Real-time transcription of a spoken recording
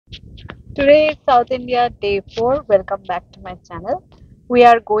Today is South India Day 4. Welcome back to my channel. We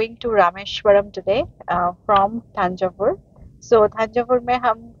are going to Rameshwaram today from Thanjavur. So Thanjavur में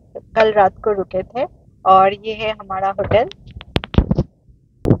हम कल रात को रुके थे और ये है हमारा होटल.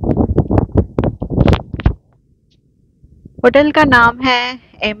 होटल का नाम है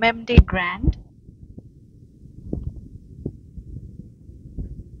MMD ग्रैंड.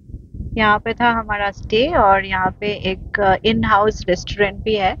 यहाँ पे था हमारा स्टे और यहाँ पे एक इन हाउस रेस्टोरेंट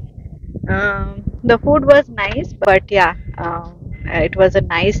भी है. The food was nice, but yeah, it was a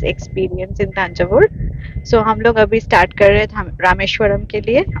nice experience in Thanjavur. So हम लोग अभी स्टार्ट कर रहे थे रामेश्वरम के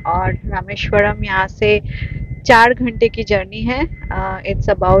लिए और रामेश्वरम यहाँ से 4 घंटे की जर्नी है. It's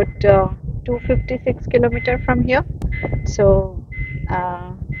about 256 kilometer from here. So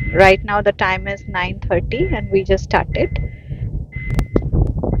right now the time is 9:30 and we just started.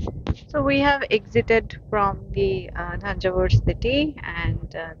 So we have exited from the Thanjavur city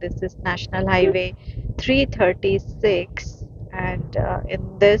and this is National Highway 336 and in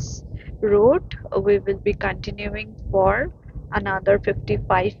this route we will be continuing for another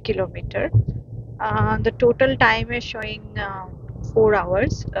 55 kilometer. The total time is showing 4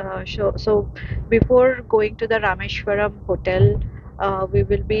 hours. So before going to the Rameshwaram hotel we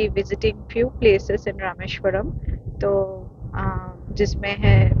will be visiting few places in Rameshwaram. So जिसमें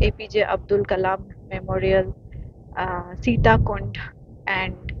है APJ Abdul Kalam memorial, Sita Kund,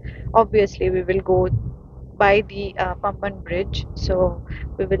 and obviously we will go by the PambanBridge, so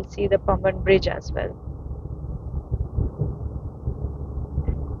we will see the PambanBridge as well.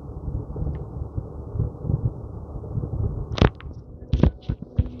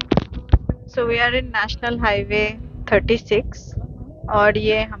 So we are in National Highway 36 और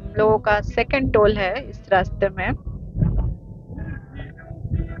ये हम लोगों का second toll है इस रास्ते में.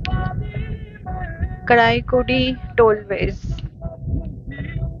 कड़ाईकुडी टोलवेज.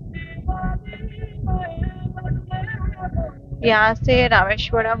 यहाँ से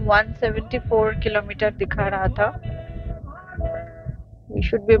रामेश्वरम 174 किलोमीटर दिखा रहा था. We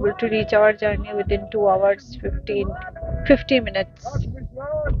should be able to reach our journey within 2 hours 50 minutes.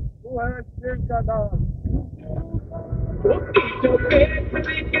 जो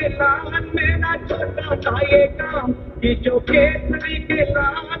केसरी के लाल मेरा छोटा जाएगा, ये जो केसरी के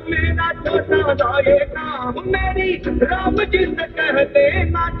लाल मेरा छोटा जाएगा, मेरी राम जी से कह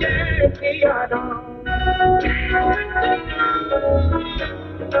देना जय सिया राम.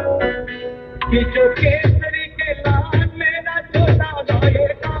 ये जो केसरी के लाल मेरा छोटा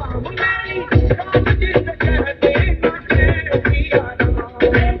जाएगा, मेरी राम जी से कह देना जय सिया राम.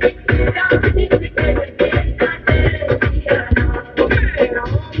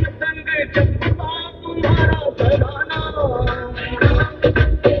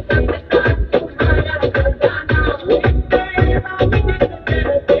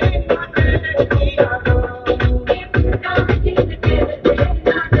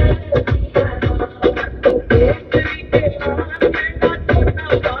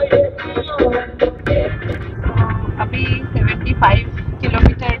 अभी 75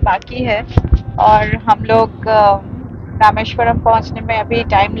 किलोमीटर बाकी है और हम लोग रामेश्वरम पहुंचने में अभी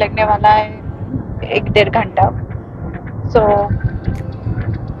टाइम लगने वाला है 1-1.5 घंटा. सो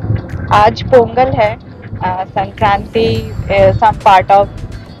आज पोंगल है, Sankranti, some part of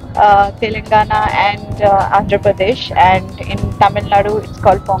Telangana and Andhra Pradesh, and in Tamil Nadu it's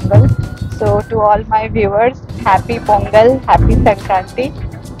called Pongal. So to all my viewers, happy Pongal, happy Sankranti.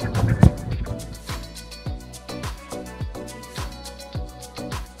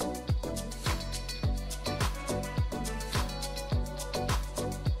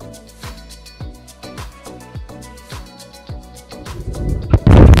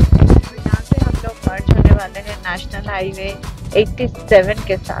 वाले हैं नेशनल हाईवे 87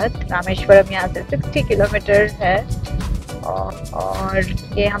 के साथ. रामेश्वरम यहाँ से 60 किलोमीटर है और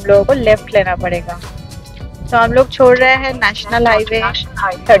ये हम लोगों को लेफ्ट लेना पड़ेगा. तो हम लोग छोड़ रहे हैं नेशनल हाईवे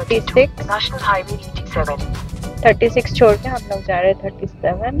 36 छोड़ के हम लोग जा रहे हैं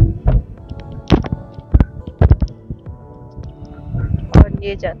 37 और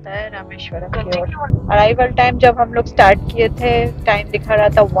ये जाता है रामेश्वरम की ओर. अराइवल टाइम जब हम लोग स्टार्ट किए थे टाइम दिखा रहा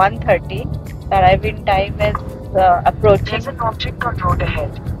था 1:30. Arriving time is approaching. There's an object on road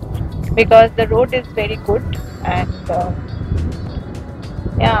ahead. Because the road is very good and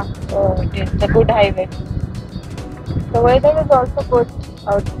yeah, so it is a good highway. The weather is also good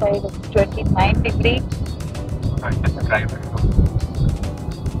outside. It's 29 degrees.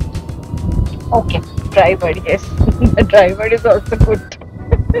 Okay, driver, yes. The driver is also good.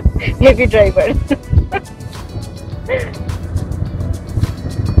 Heavy driver.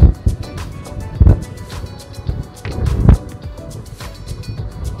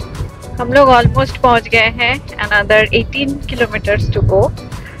 हम लोग almost पहुंच गए हैं, another 18 kilometres to go.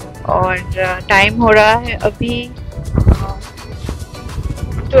 और time हो रहा है अभी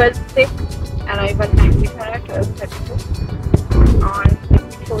 12:06, अराइवल टाइम लिखा है 12:32। और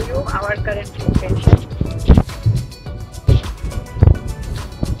show you our current location.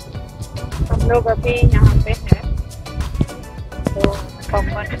 हम लोग अभी यहाँ पे हैं, तो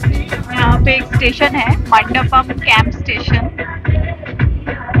पंबन यहाँ पे एक स्टेशन है, मंडपम कैंप स्टेशन।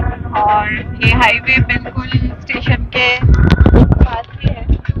 और ये हाईवे बिल्कुल स्टेशन के पास ही है।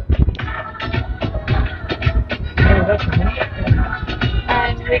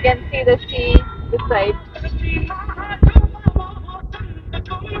 And we can see the see this side.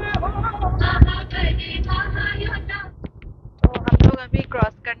 तो हम लोग अभी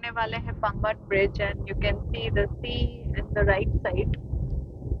क्रॉस करने वाले हैं Pamban bridge, and you can see the C in the right side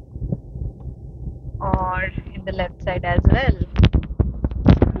और in the left side as well.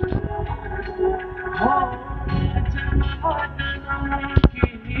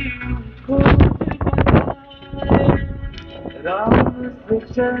 Ram से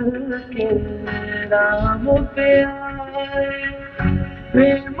चल के राम पे आए,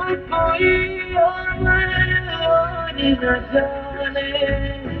 प्रेम कोई और न जाने,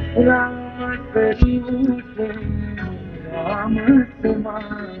 राम से रूठे राम से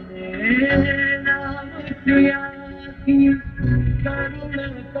माने, राम सिया की करुण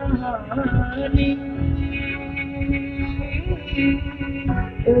कहानी।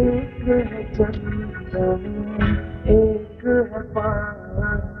 एक है चंदन एक है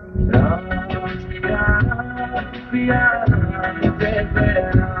पानी, राम सिया पिया जय जय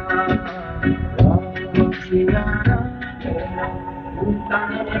राम, राम सिया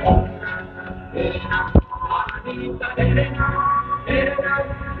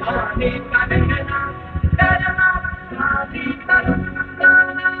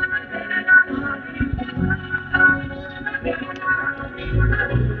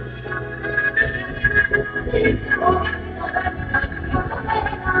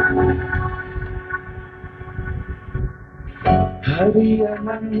हरि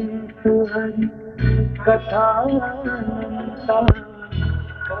अनंत हरि कथा अनंता।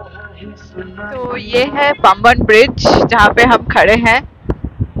 तो ये है पंबन ब्रिज जहाँ पे हम खड़े हैं,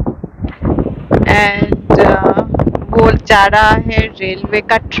 एंड वो जा रहा है रेलवे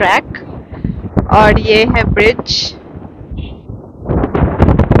का ट्रैक, और ये है bridge.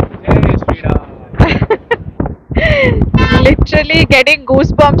 Literally getting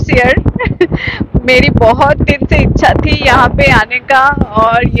goose bumps here. मेरी बहुत दिन से इच्छा थी यहाँ पे आने का,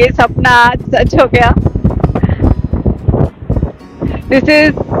 और ये सपना आज सच हो गया। This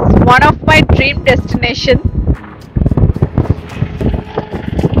is one of my dream destination.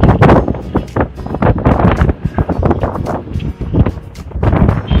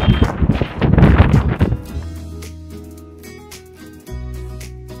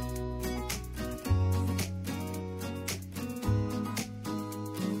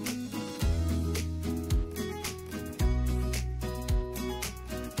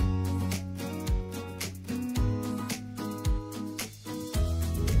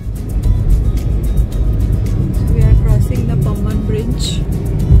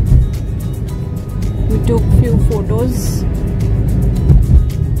 We took few photos.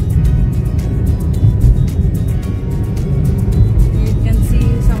 You can see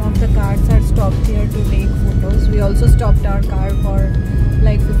some of the cars are stopped here to take photos. We also stopped our car for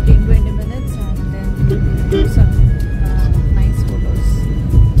like 15-20 minutes and then took some nice photos.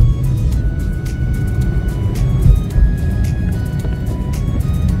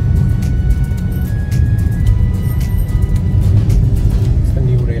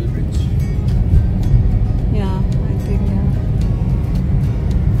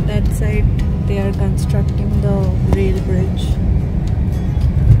 They are constructing the rail bridge.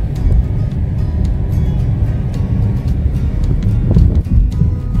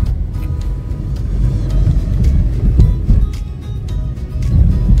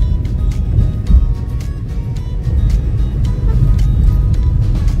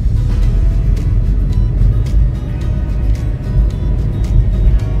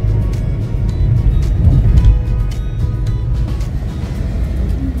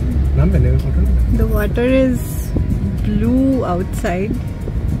 The water is blue outside,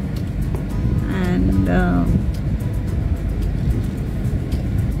 and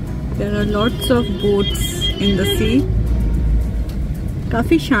there are lots of boats in the sea.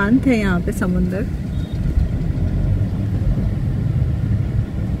 काफी शांत है यहाँ पे समुंदर।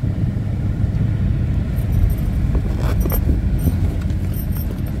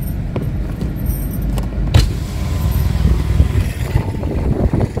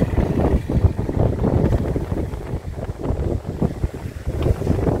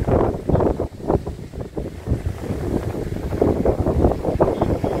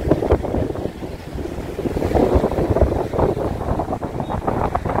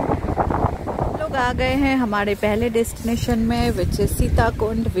 आ गए हैं हमारे पहले डेस्टिनेशन में, विच इज सीता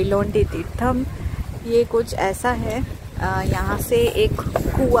कुंड विलोंडी तीर्थम। ये कुछ ऐसा है, यहाँ से एक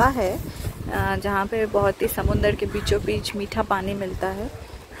कुआं है जहाँ पे बहुत ही समुंदर के बीचों बीच मीठा पानी मिलता है।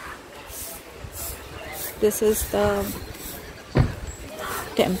 This is the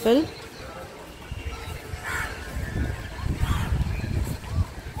temple.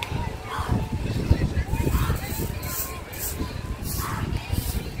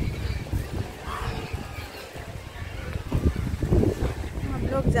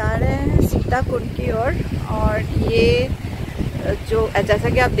 लोग जा रहे हैं सीता कुंड की ओर, और ये जो जैसा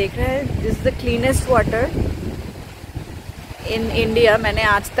कि आप देख रहे हैं, this is the cleanest water in India. मैंने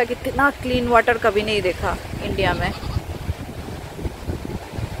आज तक इतना क्लीन वाटर कभी नहीं देखा इंडिया में।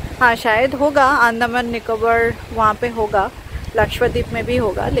 हाँ, शायद होगा अंडमान निकोबार वहाँ पे होगा, लक्षद्वीप में भी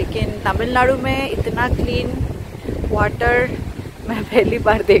होगा, लेकिन तमिलनाडु में इतना क्लीन वाटर मैं पहली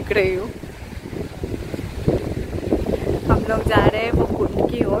बार देख रही हूँ। हम लोग जा रहे हैं वो कुंड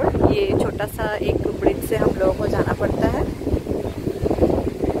की ओर। ये छोटा सा एक ब्रिज से हम लोगों को जाना पड़ता है,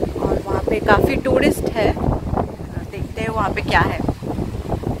 और वहाँ पे काफ़ी टूरिस्ट है। देखते हैं वहाँ पे क्या है।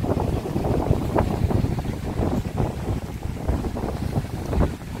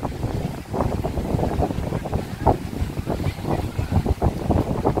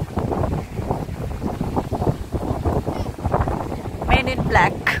 Men in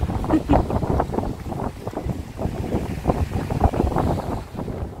black।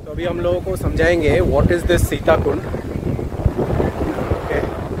 अभी हम लोगों को समझाएंगे व्हाट इज दिस सीता कुंड।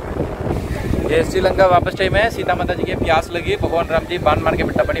 ये श्रीलंका वापस टाइम है। सीता माता जी के प्यास लगी, भगवान राम जी बाण मार के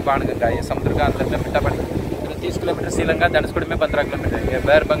मिट्टा पानी बाण गंगा। ये समुद्र का अंदर में मिट्टा पानी 30 किलोमीटर श्रीलंका, धनुषकोडी में 15 किलोमीटर है। ये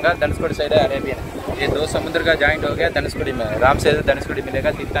बैर बंगाल, धनुषकोडी साइड है अरेबियन। ये दो समुद्र का जॉइंट हो गया धनुषकोडी में। राम से धनुषकोडी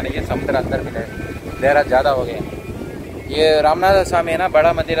मिलेगा, सीता नहीं है, समुद्र अंदर मिलेगा। देहरा ज़्यादा हो गया। ये रामनाथ स्वामी है ना,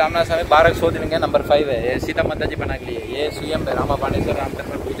 बड़ा मंदिर रामनाथ स्वामी 1200 दिन का नंबर 5 है। ये सीता माता जी बना के लिए। ये स्वयं रामा बाणेश्वर राम तक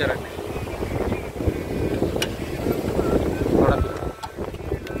में पूजा रखने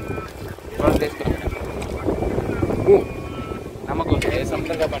थोड़ा टेस्ट करो। नमक होता है,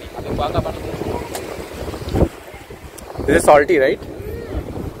 समुद्र का पानी। अभी का पानी this is salty right,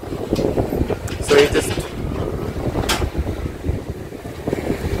 so it just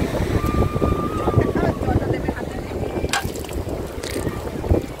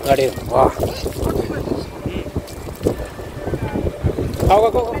अरे वाह। खाओ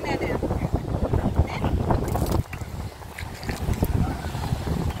खाओ।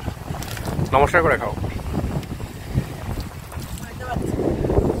 नमस्कार করে खाओ।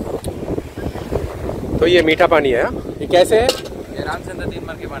 तो ये मीठा पानी है, ये कैसे है? ये रामचंद्र 3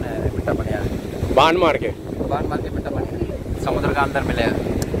 मार के बनाया है, मीठा पानी है। बाण मार के मीठा पानी समुद्र का अंदर मिले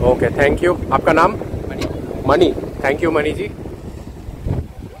है। Okay, thank you. आपका नाम? Money. Money, thank you money ji.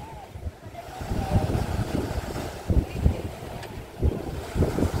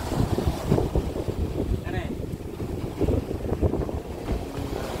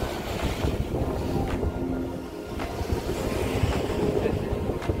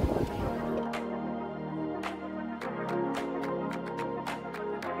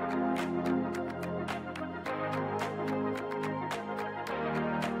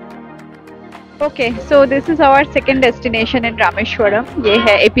 Okay, so this is our second destination in Rameswaram. ये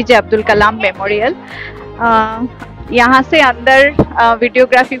है एपीजे अब्दुल कलाम मेमोरियल। यहाँ से अंदर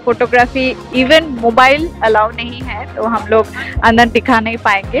videography, photography, even mobile allow नहीं है, तो हम लोग अंदर दिखा नहीं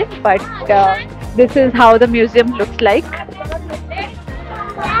पाएंगे, but this is how the museum looks like.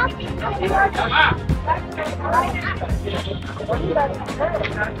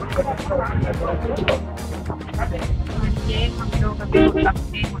 ये हम लोग अभी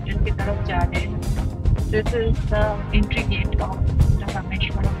अपने होटल की तरफ जा रहे हैं। This is the entry gate of the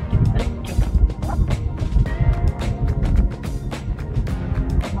Rameswaram temple.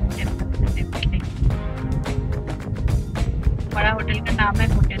 हम टेम्पल से निकलेंगे। बड़ा होटल का नाम है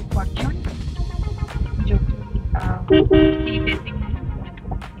होटल फॉर्चून, जो कि बेसिंग है।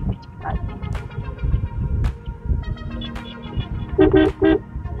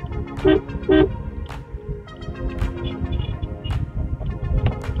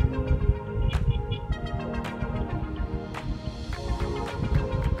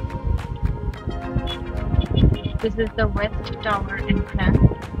 This is the West Tower entrance.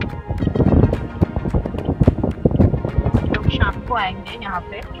 लोग शाम को आएंगे यहाँ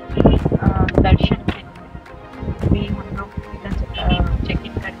पे दर्शन के लिए। अभी हम लोग चेक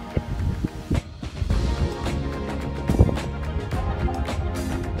इन करेंगे।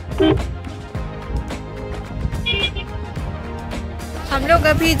 हम लोग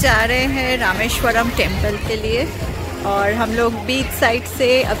अभी जा रहे हैं रामेश्वरम टेम्पल के लिए। और हम लोग बीच साइड से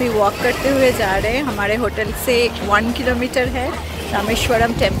अभी वॉक करते हुए जा रहे हैं। हमारे होटल से 1 किलोमीटर है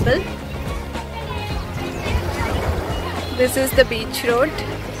Rameswaram temple. This is the beach road.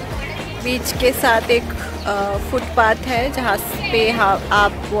 बीच के साथ एक फुटपाथ है जहाँ पे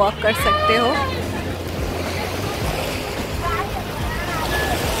आप वॉक कर सकते हो।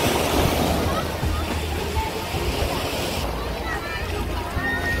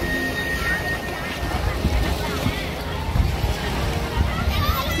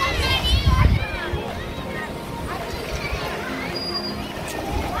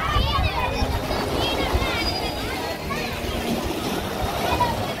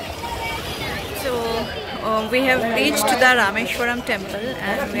 We have reached the Rameshwaram temple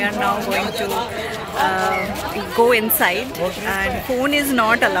and we are now going to go inside, and phone is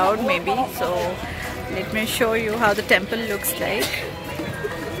not allowed maybe, so let me show you how the temple looks like.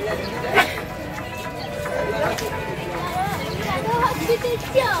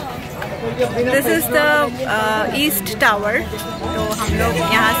 This is the east tower, तो हम लोग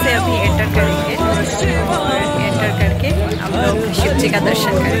यहाँ से अभी enter करेंगे और enter करके हम लोग शिव जी का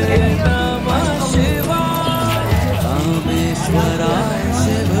दर्शन करेंगे। रामेश्वराय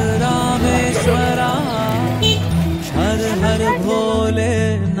शिव रामेश्वराय हर हर भोले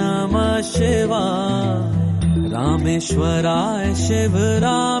नमः शिवाय। रामेश्वराय शिव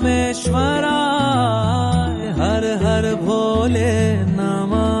रामेश्वराय हर हर भोले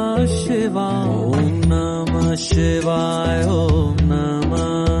नमः शिवाय। ओम नमः शिवाय ओम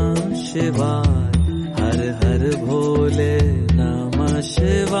नमः शिवाय हर हर भोले